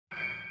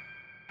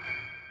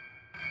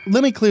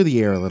Let me clear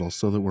the air a little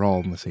so that we're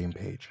all on the same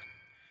page.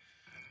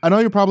 I know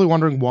you're probably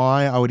wondering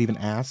why I would even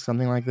ask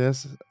something like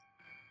this.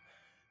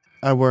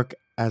 I work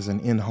as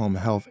an in-home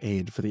health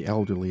aide for the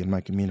elderly in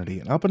my community,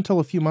 and up until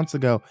a few months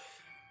ago,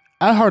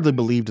 I hardly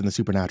believed in the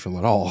supernatural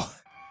at all.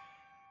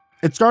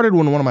 It started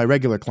when one of my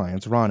regular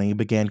clients, Ronnie,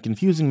 began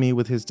confusing me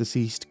with his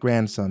deceased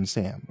grandson,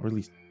 Sam, or at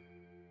least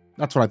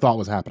that's what I thought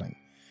was happening.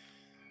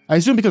 I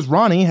assumed because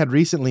Ronnie had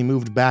recently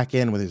moved back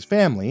in with his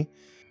family,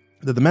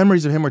 that the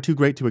memories of him were too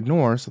great to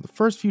ignore, so the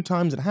first few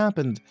times it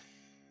happened,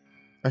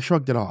 I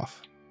shrugged it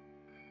off.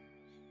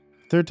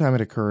 The third time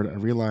it occurred, I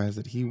realized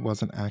that he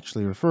wasn't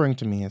actually referring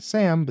to me as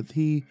Sam, but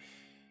he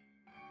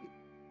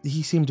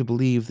seemed to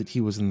believe that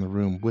he was in the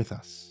room with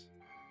us.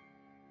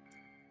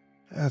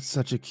 "That's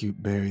such a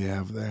cute bear you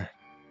have there,"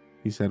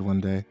 he said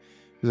one day,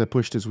 as I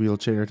pushed his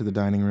wheelchair to the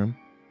dining room.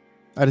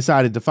 I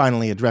decided to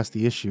finally address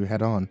the issue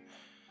head on.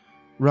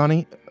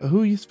 "Ronnie,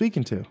 who are you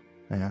speaking to?"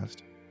 I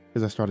asked,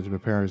 as I started to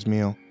prepare his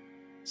meal.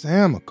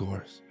 "Sam, of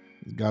course.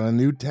 He's got a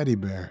new teddy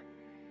bear.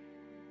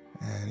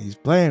 And he's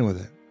playing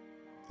with it,"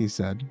 he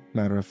said,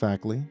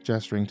 matter-of-factly,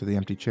 gesturing to the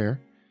empty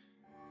chair.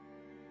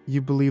 "You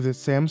believe that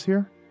Sam's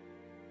here?"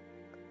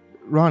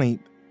 "Ronnie,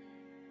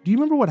 do you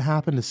remember what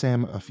happened to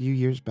Sam a few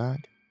years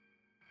back?"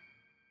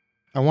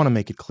 I want to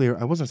make it clear,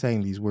 I wasn't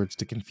saying these words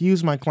to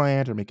confuse my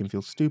client or make him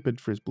feel stupid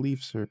for his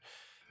beliefs or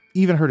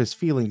even hurt his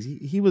feelings.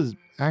 He'd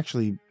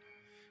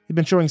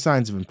been showing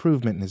signs of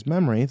improvement in his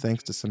memory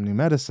thanks to some new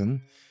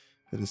medicine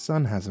that his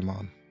son has him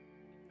on.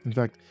 In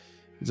fact,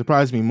 it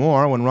surprised me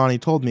more when Ronnie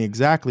told me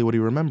exactly what he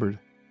remembered.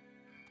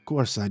 "Of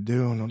course I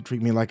do. Don't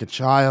treat me like a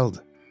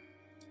child.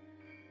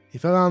 He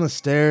fell down the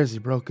stairs. He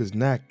broke his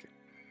neck.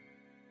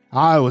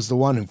 I was the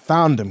one who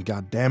found him,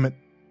 goddammit,"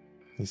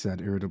 he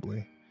said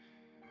irritably.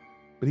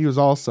 But he was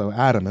also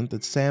adamant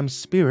that Sam's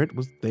spirit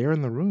was there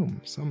in the room,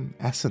 some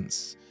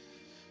essence.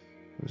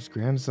 His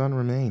grandson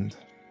remained.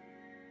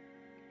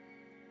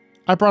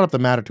 I brought up the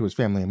matter to his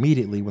family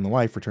immediately when the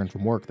wife returned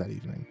from work that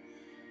evening.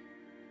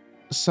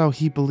 "So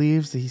he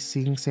believes that he's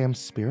seeing Sam's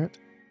spirit?"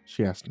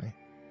 she asked me.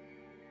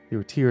 There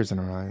were tears in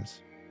her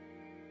eyes.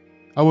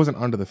 I wasn't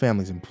under the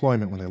family's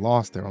employment when they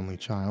lost their only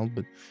child,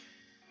 but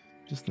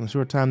just in the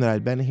short time that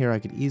I'd been here, I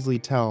could easily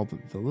tell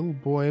that the little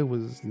boy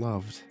was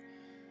loved.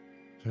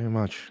 Very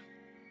much.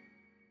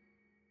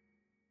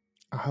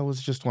 "I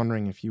was just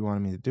wondering if you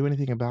wanted me to do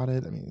anything about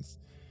it. I mean,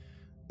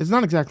 it's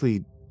not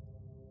exactly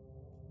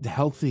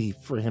healthy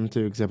for him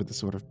to exhibit this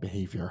sort of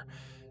behavior,"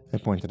 I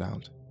pointed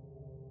out.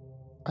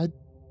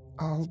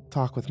 "I'll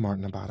talk with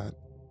Martin about it,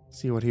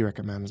 see what he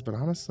recommends, but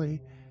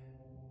honestly,"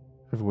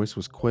 her voice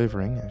was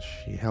quavering as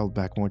she held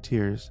back more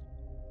tears,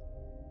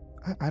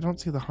 I don't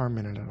see the harm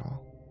in it at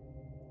all."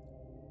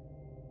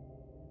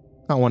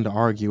 Not one to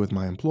argue with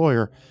my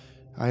employer,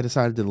 I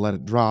decided to let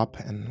it drop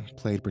and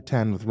played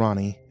pretend with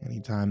Ronnie any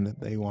time that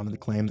they wanted to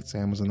claim that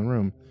Sam was in the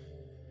room.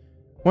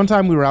 One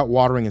time we were out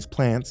watering his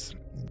plants,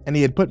 and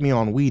he had put me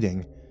on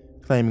weeding,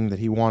 claiming that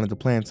he wanted to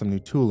plant some new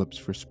tulips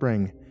for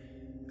spring.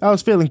 I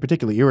was feeling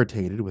particularly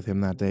irritated with him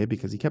that day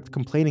because he kept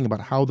complaining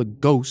about how the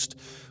ghost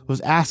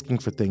was asking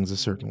for things a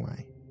certain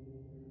way.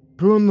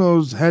 "Prune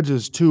those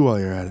hedges too while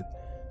you're at it.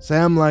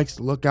 Sam likes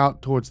to look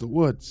out towards the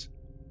woods."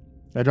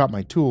 I dropped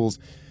my tools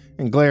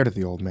and glared at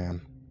the old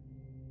man.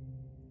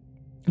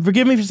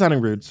 "Forgive me for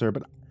sounding rude, sir,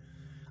 but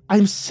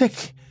I'm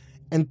sick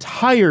and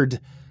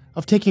tired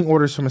of taking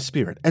orders from a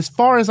spirit. As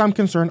far as I'm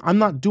concerned, I'm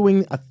not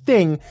doing a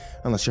thing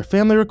unless your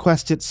family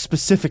requests it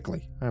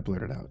specifically," I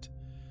blurted out.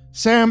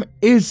 "Sam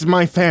is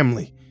my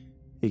family,"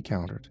 he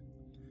countered.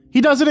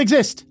 "He doesn't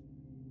exist.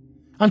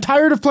 I'm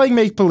tired of playing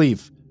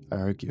make-believe," I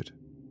argued.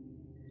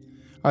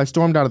 I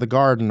stormed out of the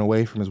garden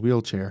away from his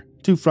wheelchair,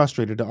 too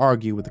frustrated to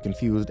argue with the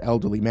confused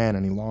elderly man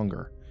any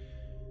longer.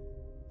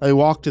 I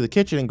walked to the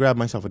kitchen and grabbed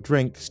myself a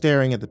drink,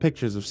 staring at the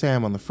pictures of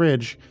Sam on the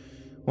fridge,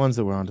 ones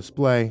that were on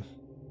display.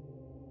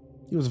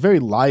 He was a very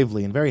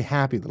lively and very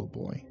happy little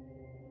boy.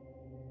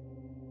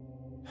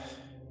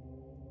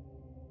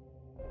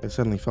 I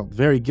suddenly felt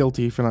very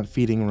guilty for not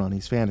feeding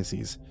Ronnie's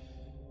fantasies,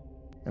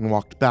 and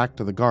walked back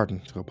to the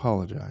garden to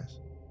apologize.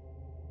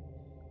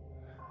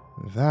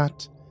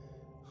 That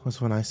was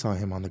when I saw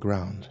him on the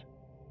ground,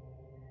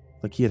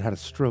 like he had had a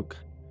stroke.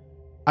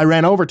 I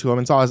ran over to him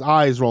and saw his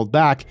eyes rolled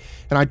back,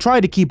 and I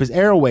tried to keep his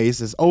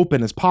airways as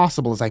open as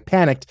possible as I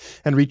panicked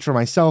and reached for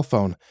my cell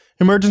phone.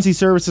 Emergency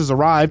services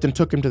arrived and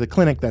took him to the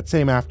clinic that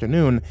same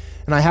afternoon,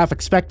 and I half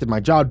expected my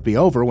job to be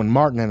over when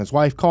Martin and his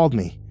wife called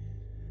me.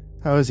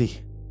 "How is he?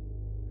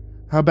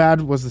 How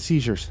bad was the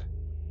seizures?"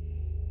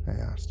 I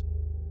asked.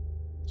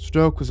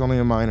 "Stroke was only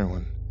a minor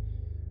one.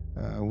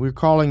 We're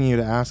calling you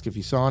to ask if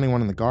you saw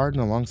anyone in the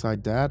garden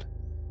alongside Dad,"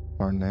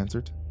 Martin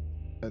answered.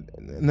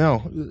 "No.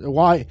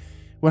 Why?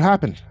 What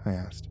happened?" I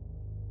asked.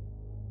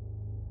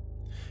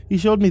 He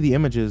showed me the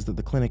images that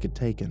the clinic had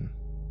taken.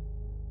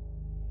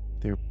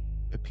 There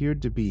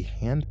appeared to be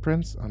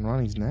handprints on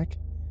Ronnie's neck,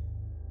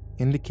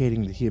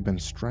 indicating that he had been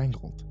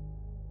strangled.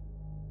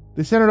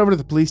 They sent it over to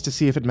the police to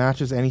see if it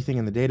matches anything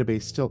in the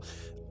database. Still,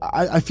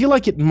 I feel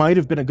like it might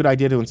have been a good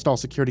idea to install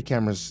security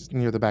cameras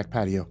near the back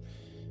patio,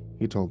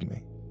 he told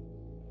me.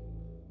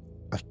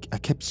 I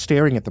kept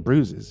staring at the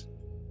bruises,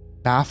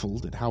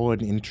 baffled at how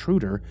an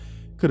intruder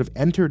could have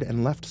entered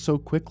and left so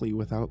quickly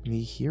without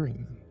me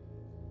hearing them.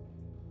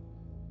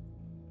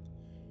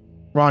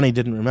 Ronnie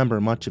didn't remember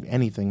much of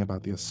anything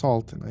about the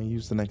assault, and I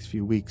used the next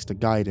few weeks to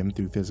guide him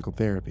through physical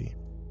therapy.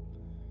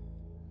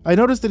 I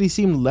noticed that he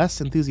seemed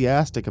less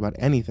enthusiastic about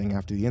anything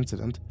after the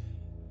incident,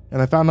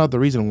 and I found out the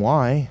reason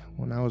why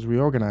when I was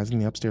reorganizing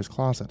the upstairs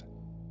closet.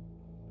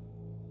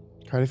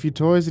 Tried a few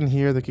toys in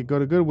here that could go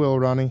to Goodwill,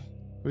 Ronnie.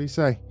 What do you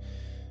say?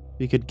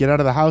 You could get out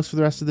of the house for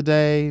the rest of the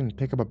day and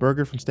pick up a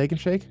burger from Steak and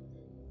Shake?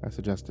 I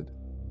suggested.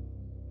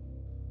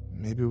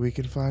 Maybe we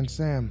can find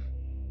Sam,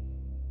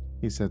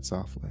 he said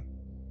softly.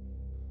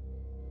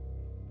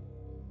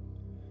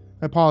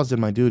 I paused in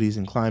my duties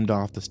and climbed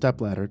off the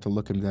stepladder to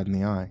look him dead in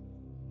the eye.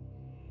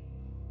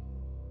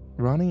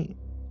 Ronnie,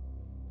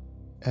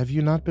 have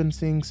you not been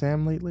seeing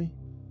Sam lately?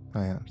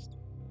 I asked.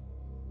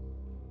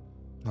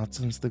 Not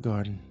since the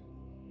garden.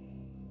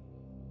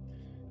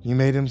 You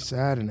made him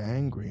sad and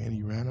angry and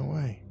he ran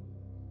away,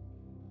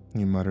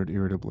 he muttered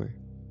irritably.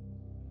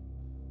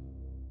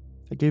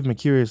 I gave him a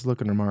curious look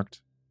and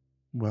remarked,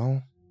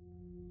 well,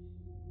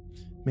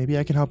 maybe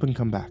I can help him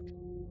come back.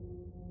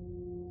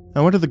 I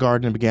went to the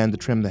garden and began to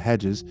trim the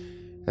hedges,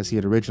 as he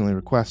had originally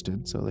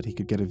requested, so that he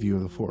could get a view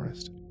of the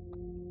forest.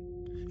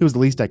 It was the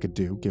least I could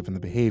do, given the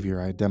behavior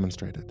I had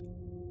demonstrated.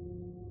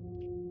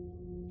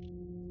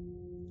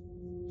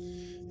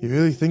 You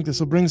really think this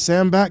will bring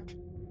Sam back?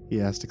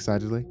 He asked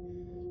excitedly.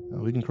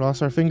 Well, we can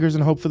cross our fingers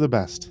and hope for the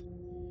best.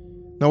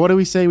 Now what do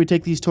we say we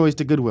take these toys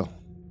to Goodwill?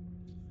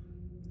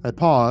 I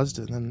paused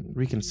and then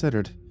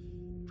reconsidered,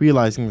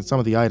 realizing that some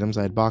of the items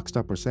I had boxed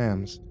up were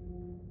Sam's.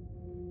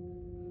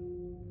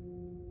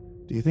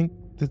 Do you think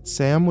that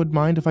Sam would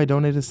mind if I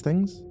donate his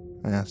things?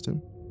 I asked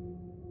him.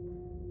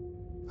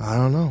 I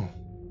don't know.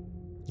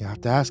 You have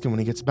to ask him when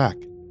he gets back,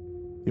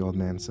 the old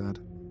man said.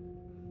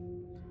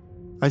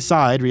 I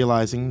sighed,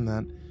 realizing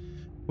that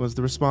was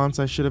the response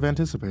I should have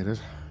anticipated.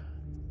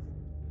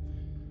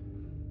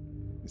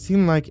 It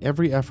seemed like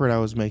every effort I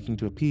was making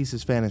to appease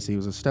his fantasy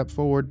was a step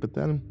forward, but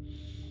then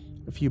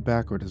a few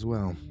backward as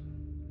well.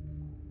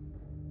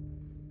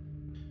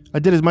 I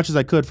did as much as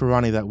I could for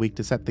Ronnie that week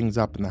to set things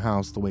up in the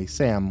house the way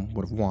Sam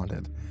would have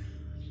wanted.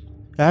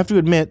 I have to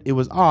admit, it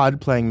was odd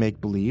playing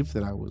make-believe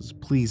that I was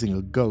pleasing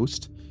a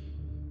ghost,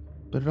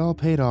 but it all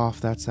paid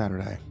off that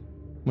Saturday,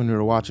 when we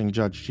were watching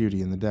Judge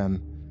Judy in the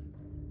den.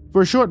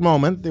 For a short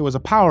moment, there was a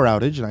power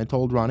outage, and I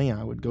told Ronnie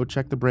I would go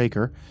check the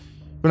breaker.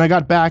 When I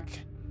got back,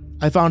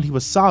 I found he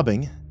was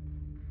sobbing.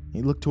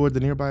 He looked toward the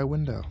nearby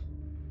window.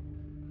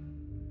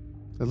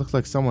 It looked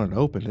like someone had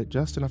opened it,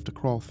 just enough to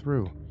crawl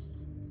through.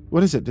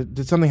 What is it?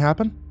 Did something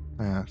happen?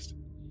 I asked,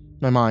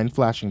 my mind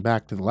flashing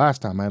back to the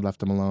last time I had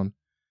left him alone.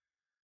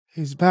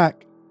 He's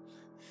back.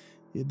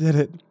 You did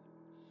it.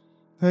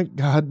 Thank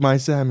God my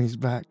Sammy's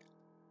back,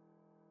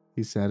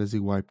 he said as he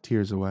wiped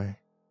tears away.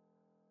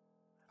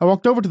 I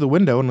walked over to the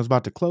window and was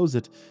about to close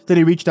it. Then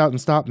he reached out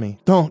and stopped me.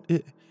 Don't.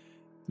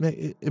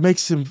 It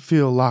makes him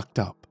feel locked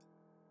up,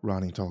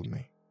 Ronnie told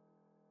me.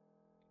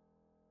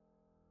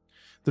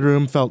 The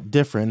room felt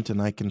different,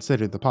 and I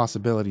considered the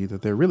possibility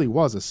that there really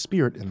was a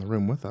spirit in the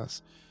room with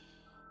us.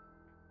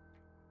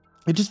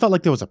 It just felt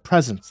like there was a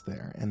presence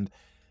there, and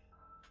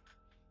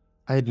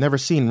I had never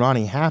seen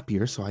Ronnie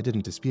happier, so I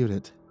didn't dispute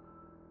it.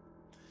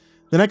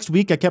 The next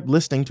week, I kept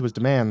listening to his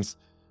demands.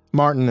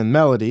 Martin and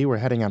Melody were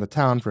heading out of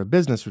town for a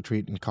business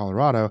retreat in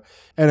Colorado,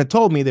 and had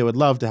told me they would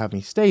love to have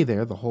me stay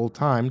there the whole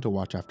time to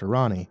watch after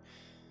Ronnie.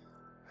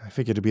 I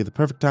figured it'd be the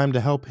perfect time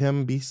to help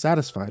him be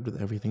satisfied with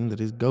everything that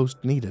his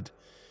ghost needed.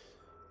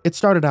 It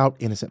started out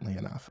innocently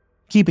enough,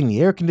 keeping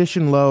the air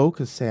condition low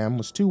because Sam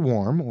was too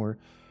warm, or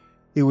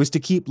it was to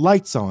keep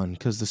lights on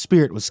because the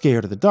spirit was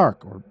scared of the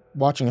dark, or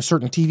watching a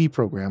certain TV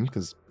program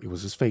because it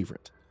was his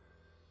favorite.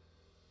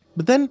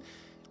 But then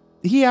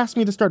he asked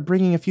me to start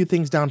bringing a few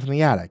things down from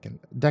the attic and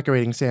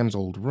decorating Sam's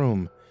old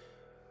room.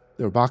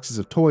 There were boxes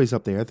of toys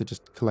up there that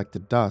just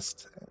collected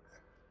dust.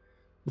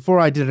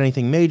 Before I did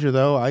anything major,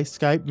 though, I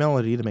Skyped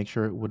Melody to make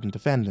sure it wouldn't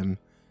offend him.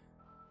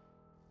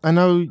 I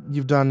know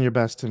you've done your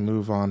best to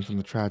move on from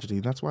the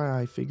tragedy. That's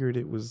why I figured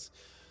it was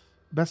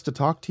best to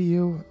talk to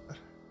you,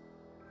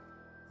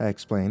 I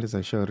explained as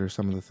I showed her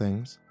some of the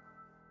things.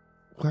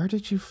 Where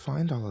did you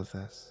find all of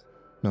this?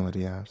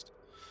 Melody asked.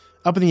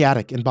 Up in the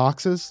attic, in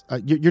boxes.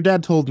 Your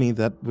dad told me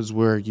that was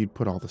where you'd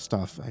put all the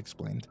stuff, I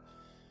explained.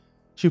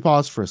 She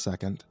paused for a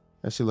second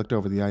as she looked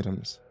over the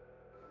items.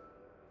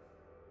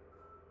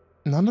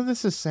 None of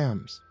this is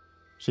Sam's,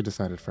 she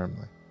decided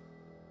firmly.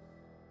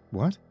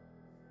 What?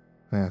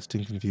 I asked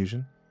in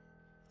confusion.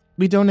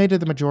 We donated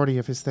the majority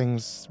of his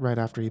things right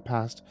after he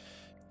passed.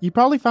 You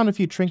probably found a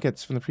few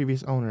trinkets from the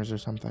previous owners or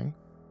something,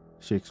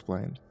 she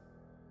explained.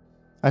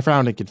 I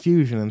frowned in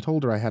confusion and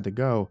told her I had to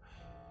go.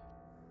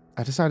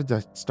 I decided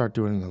to start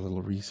doing a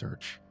little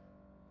research.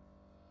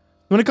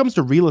 When it comes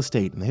to real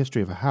estate and the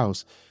history of a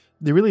house,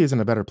 there really isn't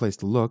a better place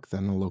to look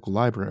than a local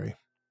library.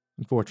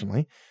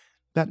 Unfortunately,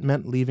 that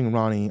meant leaving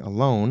Ronnie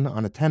alone,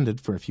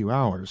 unattended for a few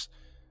hours.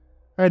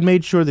 I had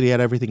made sure that he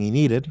had everything he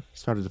needed,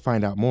 started to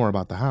find out more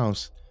about the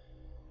house.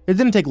 It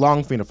didn't take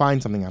long for me to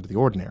find something out of the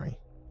ordinary.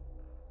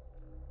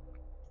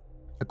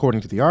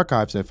 According to the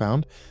archives I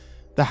found,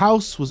 the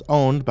house was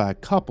owned by a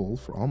couple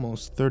for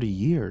almost 30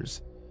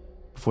 years,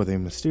 before they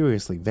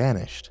mysteriously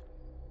vanished.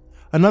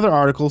 Another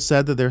article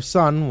said that their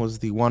son was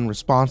the one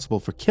responsible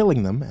for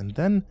killing them, and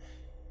then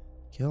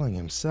killing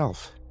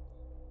himself.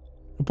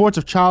 Reports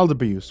of child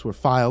abuse were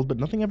filed, but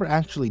nothing ever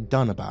actually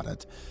done about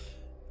it.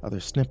 Other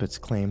snippets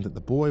claimed that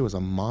the boy was a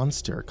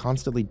monster,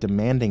 constantly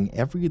demanding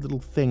every little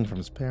thing from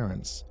his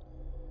parents.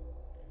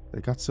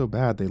 It got so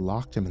bad they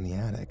locked him in the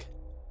attic.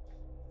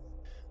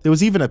 There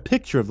was even a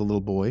picture of the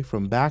little boy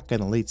from back in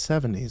the late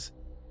 70s.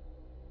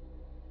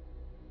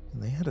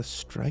 And they had a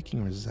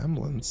striking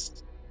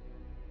resemblance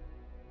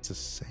to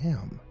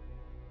Sam.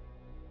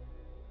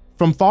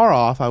 From far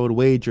off, I would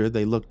wager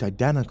they looked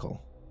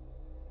identical.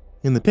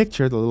 In the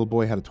picture, the little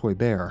boy had a toy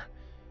bear.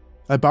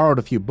 I borrowed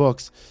a few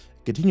books,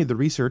 continued the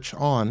research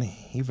on,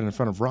 even in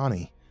front of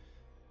Ronnie,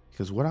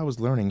 because what I was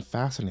learning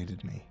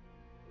fascinated me.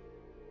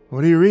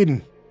 "What are you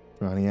reading?"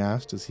 Ronnie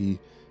asked as he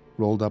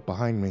rolled up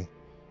behind me.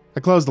 I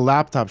closed the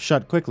laptop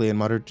shut quickly and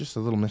muttered, "Just a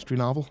little mystery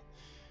novel.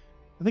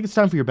 I think it's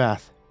time for your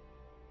bath."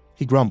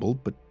 He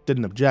grumbled, but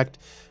didn't object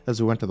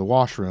as we went to the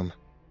washroom.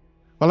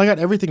 While I got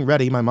everything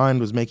ready, my mind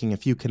was making a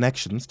few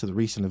connections to the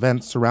recent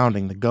events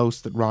surrounding the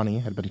ghost that Ronnie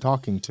had been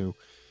talking to.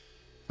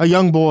 A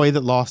young boy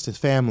that lost his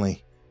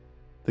family.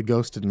 The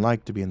ghost didn't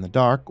like to be in the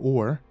dark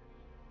or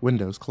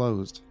windows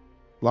closed,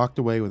 locked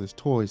away with his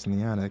toys in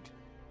the attic.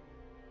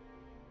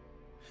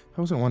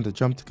 I wasn't one to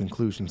jump to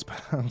conclusions,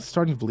 but I was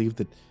starting to believe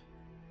that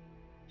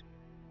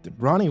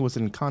Ronnie was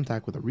in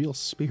contact with a real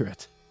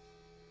spirit.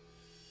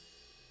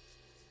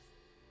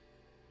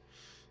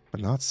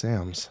 But not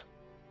Sam's.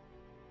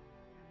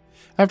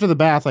 After the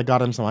bath, I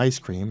got him some ice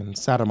cream and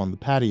sat him on the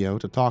patio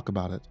to talk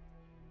about it.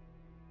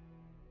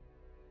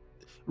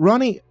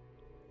 "Ronnie,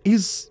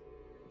 is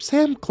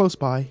Sam close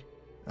by?"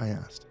 I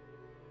asked.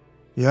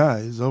 "Yeah,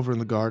 he's over in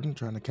the garden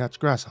trying to catch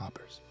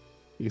grasshoppers,"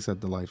 he said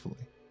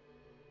delightfully.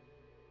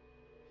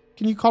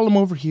 "Can you call him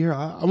over here?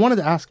 I wanted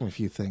to ask him a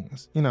few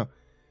things. You know,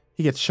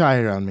 he gets shy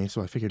around me,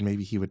 so I figured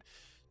maybe he would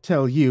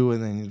tell you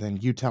and then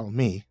you tell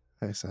me,"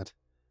 I said.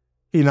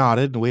 He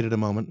nodded and waited a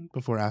moment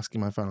before asking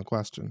my final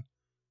question.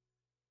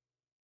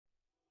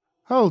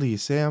 "How old are you,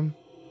 Sam?"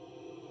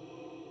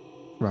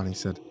 Ronnie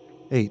said,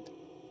 8.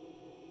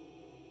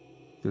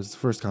 It was the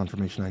first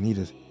confirmation I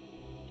needed.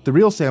 The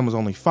real Sam was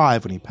only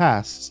 5 when he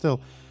passed.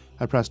 Still,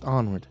 I pressed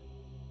onward.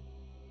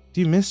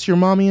 "Do you miss your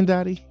mommy and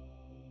daddy?"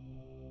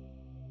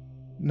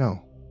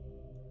 "No."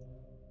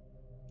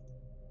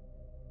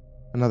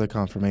 Another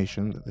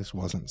confirmation that this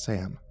wasn't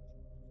Sam.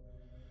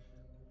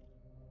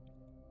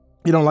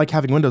 "You don't like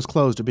having windows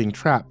closed or being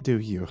trapped, do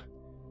you?"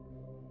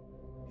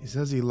 "He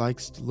says he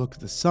likes to look at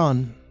the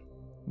sun,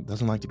 but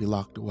doesn't like to be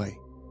locked away,"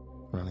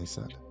 Ronnie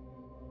said.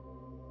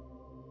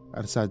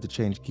 I decided to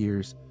change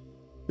gears.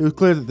 It was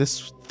clear that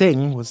this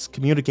thing was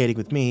communicating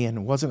with me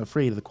and wasn't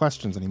afraid of the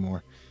questions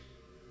anymore.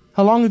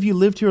 "How long have you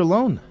lived here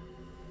alone?"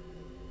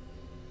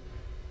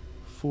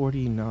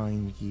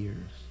 49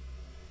 years.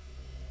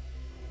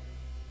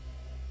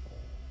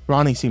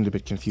 Ronnie seemed a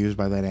bit confused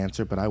by that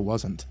answer, but I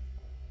wasn't.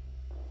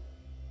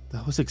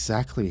 That was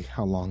exactly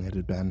how long it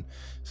had been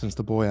since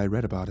the boy I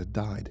read about had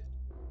died.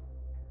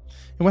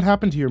 "And what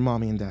happened to your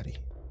mommy and daddy?"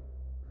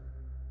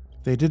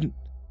 "They didn't..."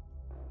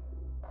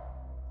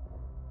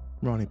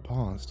 Ronnie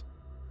paused,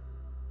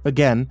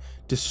 again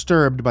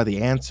disturbed by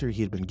the answer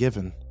he had been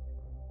given.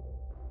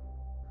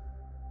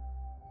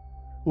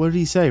 "What did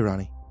he say,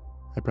 Ronnie?"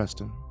 I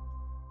pressed him.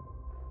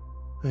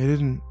 "They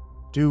didn't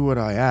do what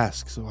I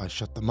asked, so I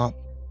shut them up,"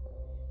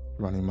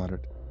 Ronnie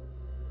muttered.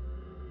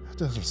 "That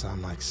doesn't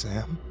sound like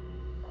Sam."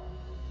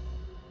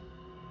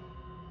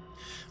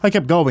 I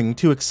kept going,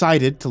 too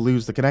excited to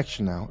lose the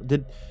connection now.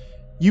 "Did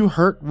you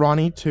hurt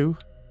Ronnie, too,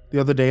 the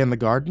other day in the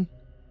garden?"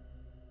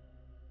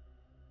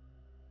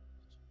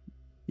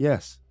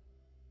 "Yes."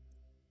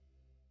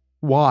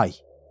 "Why?"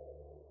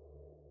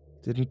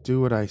 "Didn't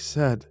do what I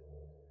said.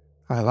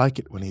 I like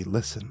it when he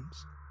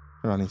listens,"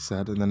 Ronnie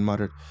said, and then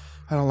muttered,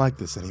 "I don't like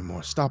this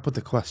anymore. Stop with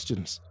the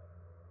questions."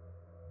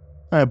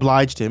 I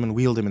obliged him and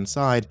wheeled him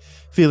inside,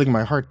 feeling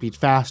my heart beat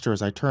faster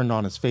as I turned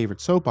on his favorite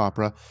soap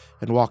opera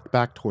and walked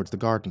back towards the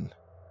garden.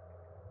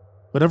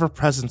 Whatever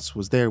presence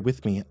was there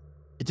with me,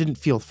 it didn't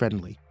feel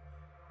friendly.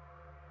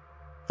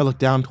 I looked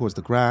down towards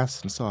the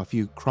grass and saw a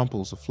few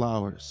crumples of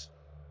flowers.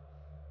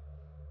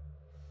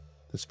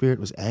 The spirit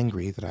was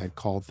angry that I had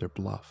called their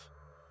bluff.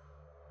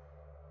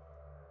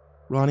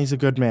 "Ronnie's a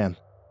good man."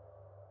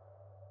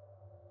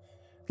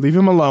 "Leave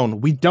him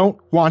alone. We don't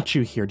want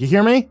you here. Do you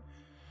hear me?"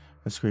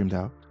 I screamed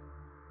out.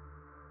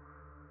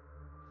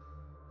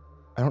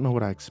 I don't know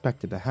what I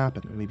expected to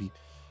happen. Maybe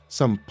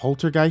some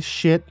poltergeist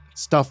shit,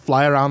 stuff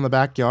fly around the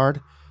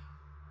backyard.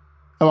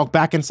 I walked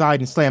back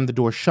inside and slammed the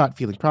door shut,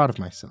 feeling proud of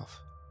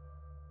myself.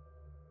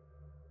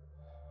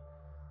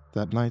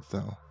 That night,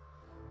 though,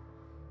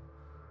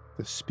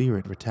 the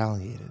spirit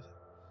retaliated.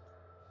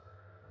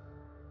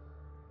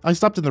 I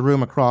slept in the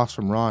room across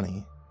from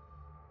Ronnie.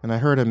 and I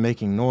heard him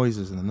making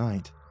noises in the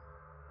night.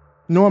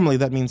 Normally,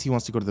 that means he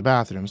wants to go to the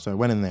bathroom, so I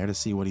went in there to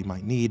see what he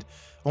might need,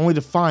 only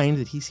to find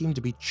that he seemed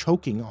to be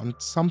choking on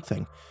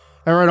something.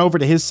 I ran over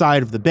to his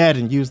side of the bed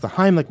and used the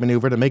Heimlich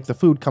maneuver to make the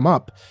food come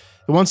up.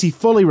 And once he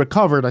fully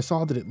recovered, I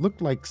saw that it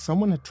looked like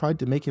someone had tried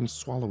to make him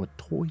swallow a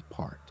toy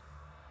part.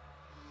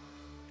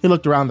 He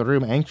looked around the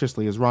room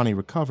anxiously as Ronnie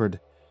recovered.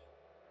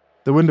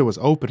 The window was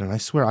open, and I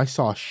swear I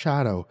saw a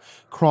shadow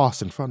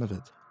cross in front of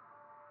it.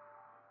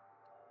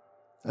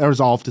 I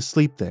resolved to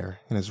sleep there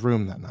in his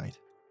room that night.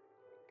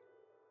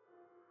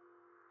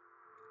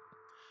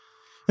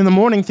 In the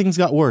morning, things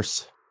got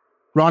worse.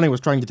 Ronnie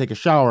was trying to take a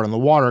shower, and the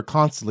water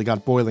constantly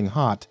got boiling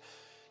hot.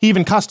 He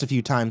even cussed a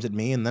few times at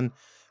me, and then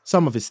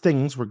some of his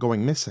things were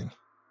going missing.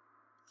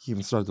 He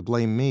even started to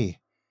blame me.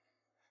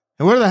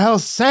 "And where the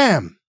hell's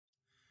Sam?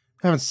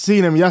 Haven't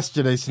seen him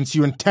yesterday since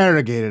you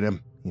interrogated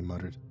him," he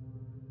muttered.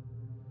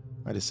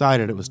 I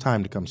decided it was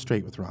time to come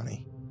straight with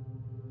Ronnie.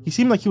 He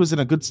seemed like he was in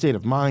a good state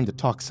of mind to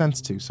talk sense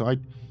to, so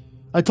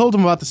I told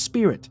him about the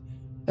spirit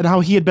and how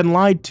he had been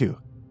lied to.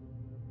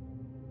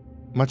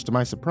 Much to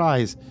my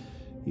surprise,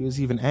 he was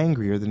even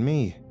angrier than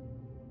me.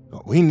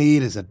 "What we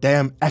need is a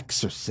damn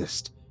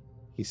exorcist,"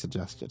 he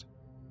suggested.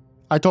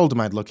 I told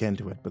him I'd look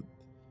into it, but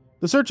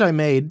the search I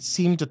made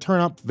seemed to turn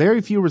up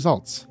very few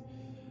results.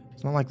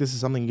 It's not like this is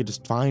something you could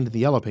just find in the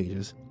yellow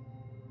pages.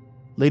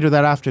 Later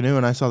that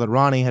afternoon, I saw that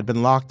Ronnie had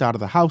been locked out of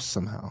the house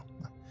somehow.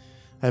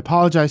 I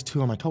apologized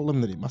to him. I told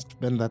him that it must have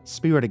been that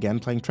spirit again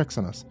playing tricks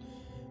on us.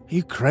 "Are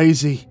you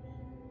crazy?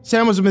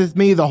 Sam was with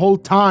me the whole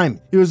time.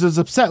 He was as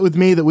upset with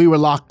me that we were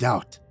locked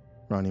out,"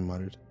 Ronnie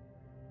muttered.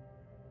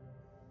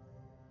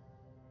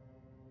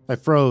 I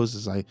froze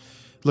as I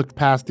looked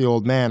past the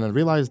old man and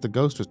realized the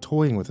ghost was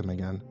toying with him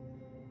again.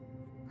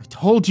 "I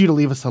told you to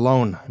leave us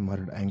alone," I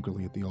muttered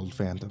angrily at the old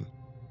phantom.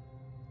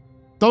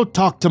 "Don't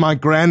talk to my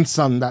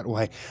grandson that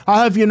way.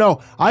 I'll have you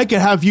know, I could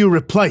have you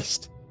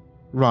replaced,"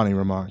 Ronnie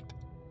remarked.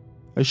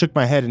 I shook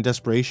my head in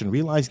desperation,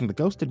 realizing the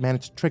ghost had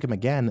managed to trick him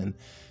again and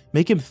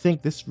make him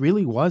think this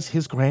really was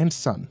his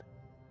grandson.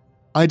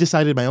 I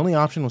decided my only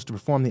option was to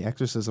perform the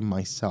exorcism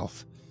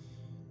myself.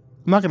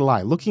 I'm not gonna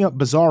lie, looking up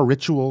bizarre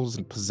rituals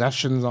and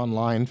possessions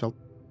online felt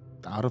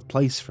out of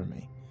place for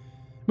me.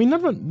 I mean,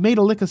 none of it made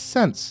a lick of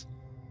sense.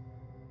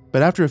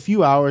 But after a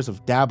few hours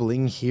of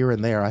dabbling here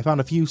and there, I found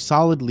a few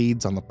solid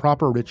leads on the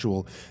proper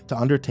ritual to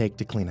undertake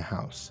to clean a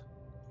house.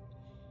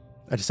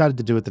 I decided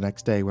to do it the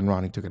next day when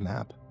Ronnie took a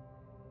nap.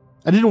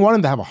 I didn't want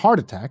him to have a heart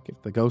attack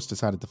if the ghost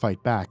decided to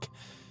fight back.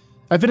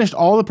 I finished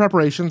all the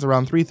preparations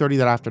around 3:30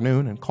 that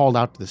afternoon and called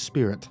out to the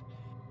spirit.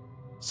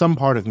 Some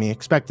part of me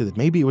expected that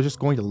maybe it was just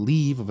going to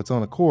leave of its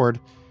own accord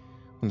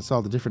when it saw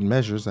the different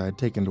measures I had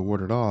taken to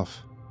ward it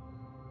off.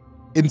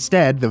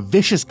 Instead, the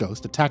vicious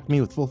ghost attacked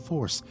me with full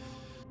force,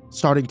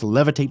 starting to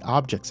levitate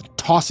objects and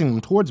tossing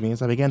them towards me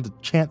as I began to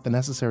chant the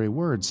necessary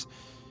words.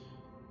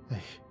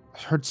 I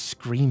heard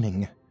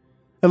screaming.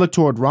 I looked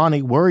toward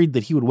Ronnie, worried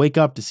that he would wake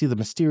up to see the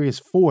mysterious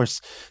force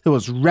that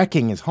was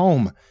wrecking his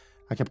home.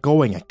 I kept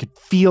going. I could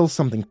feel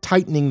something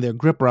tightening their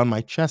grip around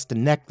my chest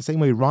and neck the same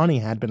way Ronnie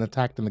had been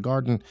attacked in the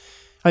garden.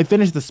 I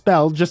finished the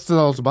spell just as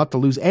I was about to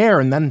lose air,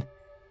 and then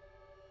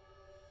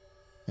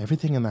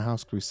everything in the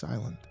house grew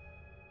silent.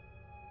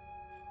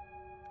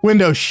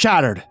 Windows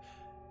shattered,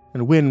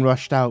 and wind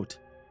rushed out.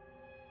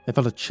 I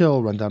felt a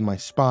chill run down my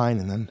spine,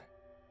 and then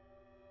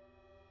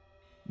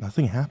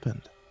nothing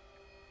happened.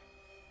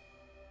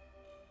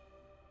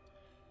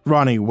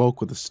 Ronnie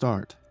woke with a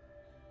start,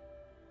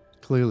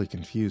 clearly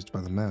confused by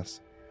the mess.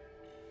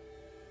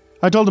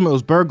 I told him it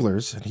was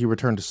burglars, and he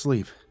returned to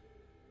sleep.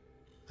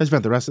 I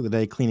spent the rest of the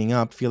day cleaning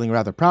up, feeling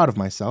rather proud of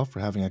myself for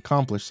having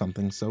accomplished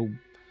something so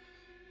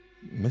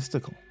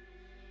mystical.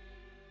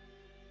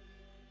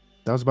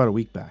 That was about a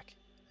week back,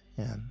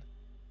 and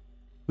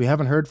we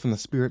haven't heard from the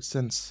spirit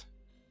since.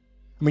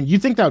 I mean,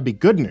 you'd think that would be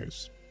good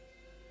news,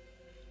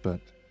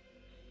 but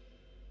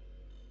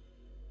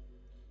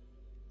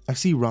I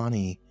see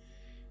Ronnie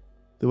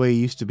the way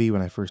he used to be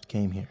when I first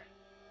came here.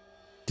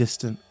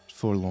 Distant,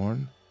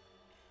 forlorn,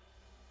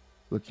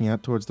 looking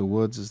out towards the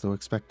woods as though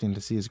expecting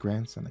to see his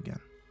grandson again.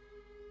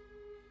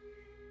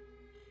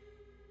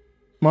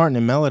 Martin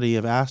and Melody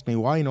have asked me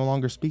why he no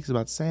longer speaks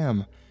about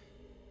Sam,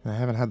 and I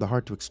haven't had the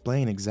heart to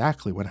explain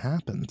exactly what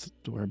happened,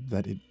 or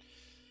that it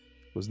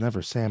was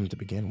never Sam to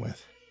begin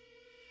with.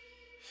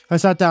 I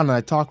sat down and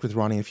I talked with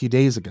Ronnie a few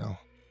days ago.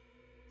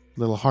 A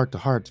little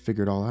heart-to-heart to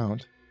figure it all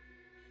out.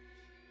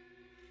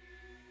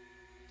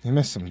 "You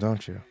miss him,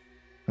 don't you?"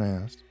 I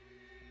asked.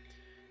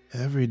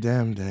 "Every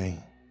damn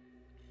day.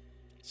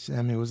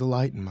 Sammy was a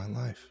light in my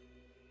life,"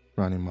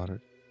 Ronnie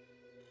muttered.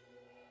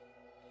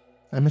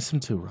 "I miss him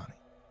too, Ronnie.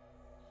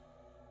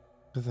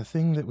 But the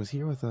thing that was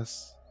here with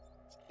us,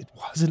 it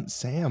wasn't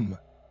Sam,"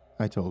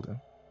 I told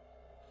him.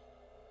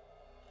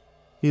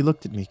 He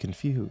looked at me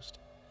confused.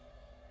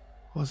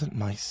 "Wasn't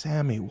my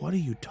Sammy? What are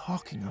you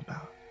talking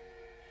about?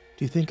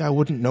 Do you think I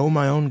wouldn't know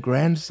my own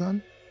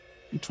grandson?"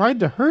 "He tried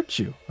to hurt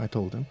you," I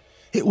told him.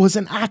 "It was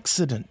an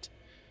accident.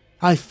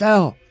 I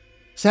fell.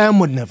 Sam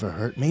would never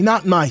hurt me,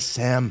 not my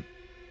Sam."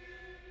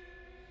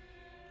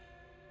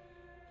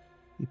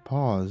 He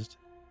paused,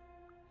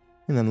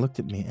 and then looked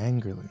at me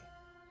angrily.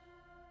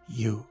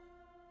 You're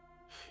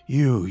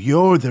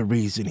the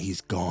reason he's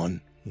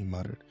gone, he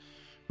muttered.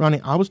 Ronnie,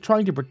 I was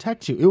trying to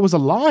protect you. It was a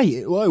lie.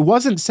 It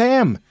wasn't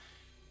Sam.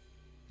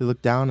 He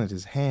looked down at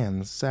his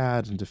hands,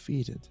 sad and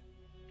defeated.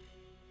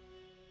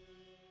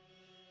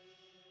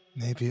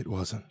 Maybe it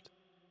wasn't,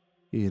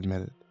 he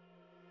admitted.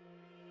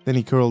 Then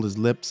he curled his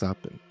lips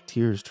up and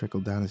tears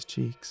trickled down his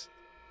cheeks.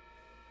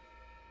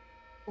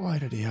 Why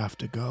did he have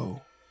to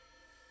go?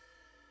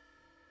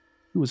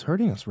 He was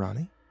hurting us,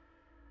 Ronnie,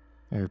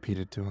 I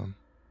repeated to him.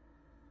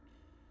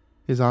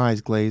 His eyes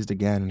glazed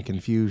again in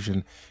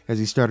confusion as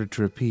he started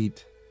to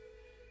repeat,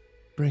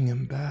 Bring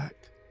him back.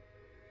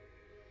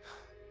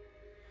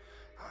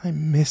 I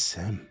miss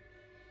him.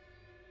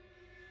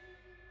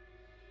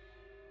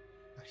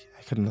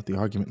 I couldn't let the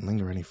argument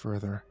linger any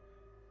further.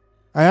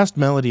 I asked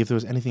Melody if there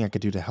was anything I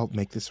could do to help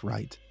make this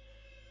right.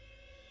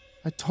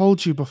 I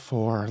told you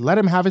before, let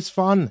him have his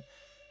fun.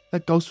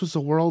 That ghost was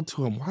the world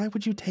to him. Why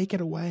would you take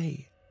it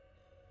away?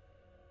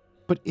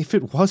 But if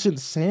it wasn't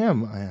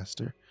Sam, I asked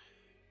her.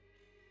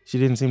 She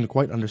didn't seem to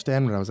quite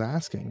understand what I was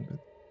asking, but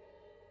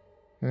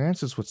her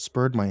answer is what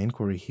spurred my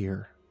inquiry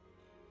here.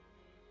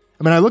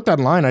 I looked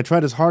online. I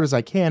tried as hard as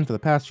I can for the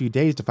past few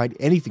days to find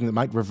anything that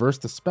might reverse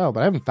the spell,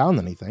 but I haven't found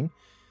anything.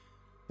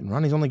 And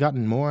Ronnie's only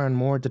gotten more and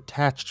more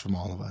detached from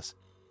all of us.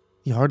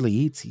 He hardly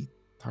eats. He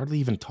hardly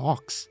even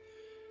talks.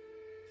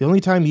 The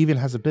only time he even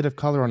has a bit of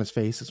color on his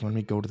face is when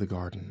we go to the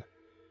garden.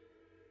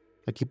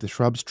 I keep the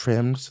shrubs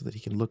trimmed so that he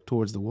can look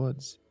towards the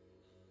woods.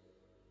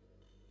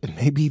 And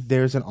maybe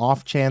there's an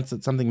off chance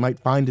that something might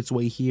find its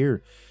way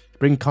here to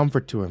bring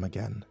comfort to him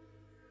again.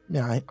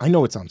 Yeah, I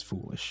know it sounds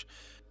foolish.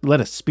 Let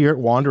a spirit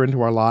wander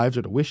into our lives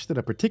or to wish that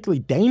a particularly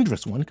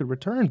dangerous one could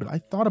return, but I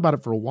thought about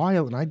it for a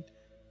while, and I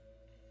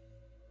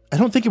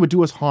don't think it would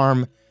do us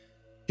harm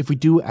if we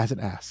do as it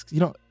asks.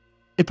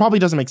 It probably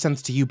doesn't make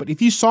sense to you, but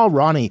if you saw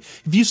Ronnie,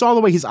 if you saw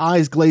the way his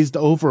eyes glazed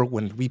over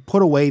when we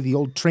put away the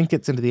old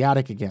trinkets into the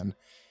attic again,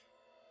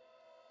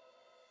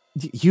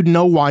 you'd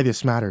know why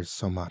this matters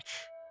so much.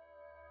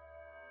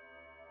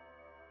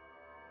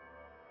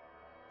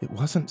 It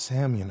wasn't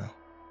Sam,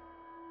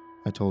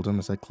 I told him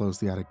as I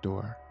closed the attic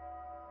door.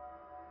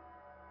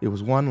 It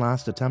was one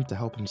last attempt to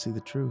help him see the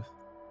truth.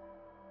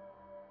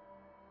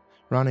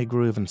 Ronnie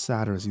grew even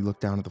sadder as he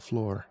looked down at the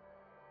floor.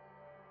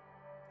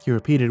 He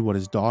repeated what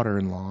his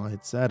daughter-in-law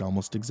had said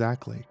almost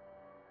exactly.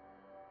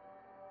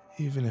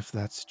 Even if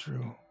that's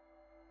true,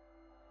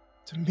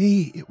 to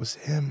me it was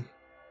him.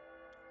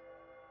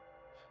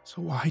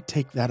 So why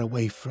take that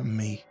away from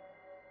me?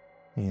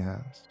 He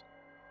asked.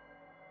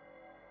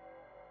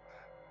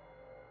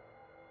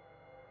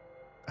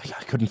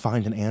 I couldn't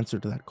find an answer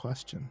to that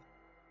question.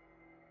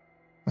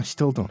 I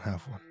still don't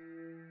have one.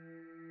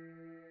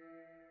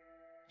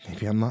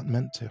 Maybe I'm not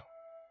meant to.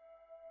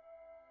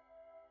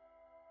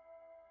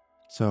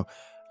 So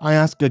I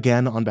ask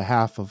again on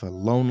behalf of a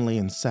lonely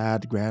and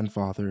sad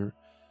grandfather,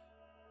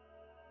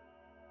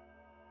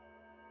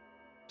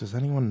 does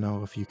anyone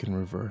know if you can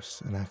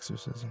reverse an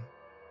exorcism?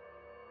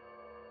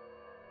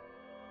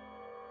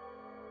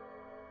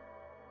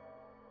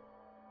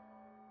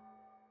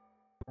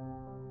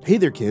 Hey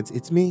there kids,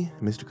 it's me,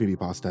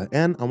 MrCreepyPasta,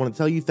 and I want to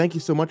tell you thank you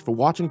so much for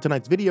watching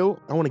tonight's video.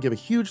 I want to give a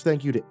huge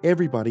thank you to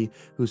everybody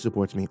who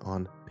supports me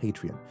on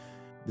Patreon.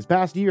 This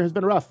past year has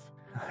been rough.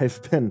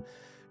 I've been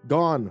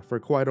gone for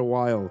quite a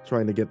while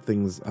trying to get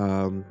things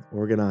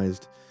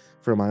organized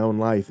for my own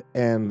life,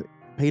 and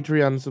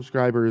Patreon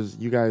subscribers,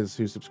 you guys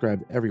who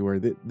subscribe everywhere,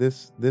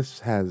 this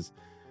has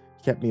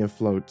kept me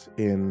afloat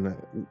in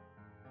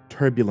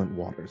turbulent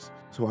waters.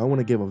 So I want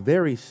to give a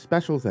very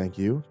special thank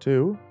you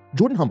to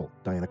Jordan Humble,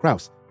 Diana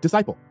Kraus,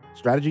 Disciple,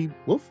 Strategy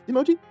Wolf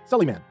Emoji,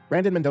 SullyMan,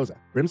 Brandon Mendoza,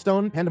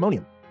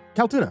 BrimstonePandemonium,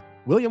 Caltuna,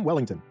 William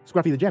Wellington,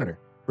 Scruffy the Janitor,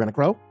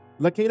 Brenna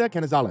LaQueda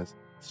Canizales,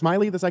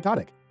 Smiley the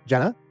Psychotic,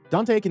 Djenna,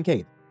 Dante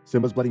Kinkade,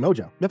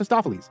 SimbasBloodyMojo,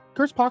 Mephistopheles,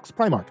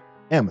 CursepoxPrimarch,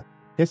 M,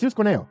 Jesus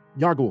Cornejo,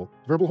 Yarghoul,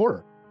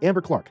 VerbalHorror,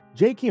 Amber Clark,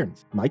 J.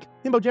 Kearns, Mike,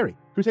 himbojerry,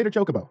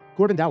 CrusaderChocobo,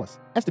 Corbin Dallas,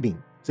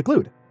 Estebean,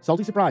 Seclude,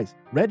 Salty Surprise,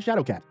 Red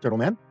Shadowcat,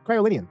 Turtleman,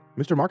 Cryolinian,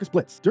 Mr. Marcus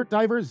Blitz, Dirt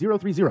Diver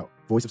 030,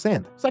 Voice of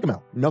Sand,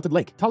 Psychomel, Melted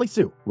Lake, Tali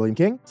Sue, William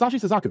King, Sashi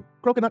Suzaku,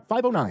 Croconut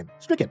 509,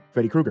 Stricken,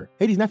 Freddy Krueger,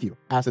 Hades Nephew,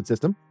 Acid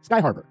System, Sky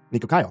Harbor,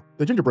 Nico Kyle,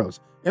 The Ginger Bros,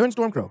 Aaron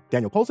Stormcrow,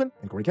 Daniel Polson,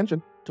 and Corey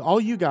Kenshin. To all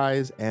you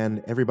guys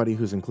and everybody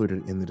who's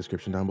included in the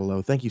description down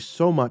below, thank you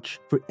so much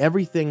for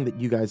everything that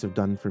you guys have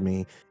done for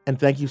me, and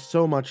thank you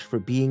so much for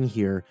being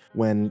here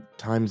when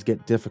times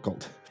get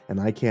difficult and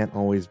I can't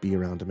always be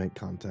around to make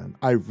content.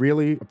 I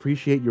really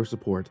appreciate your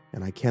support,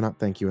 and I cannot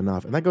thank you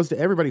enough. And that goes to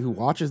everybody who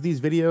watches these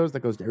videos,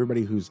 that goes to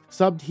everybody who's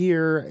subbed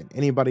here, and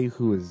anybody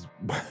who has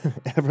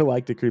ever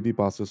liked a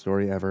creepypasta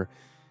story ever.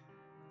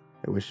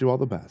 I wish you all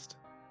the best.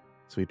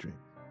 Sweet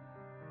dreams.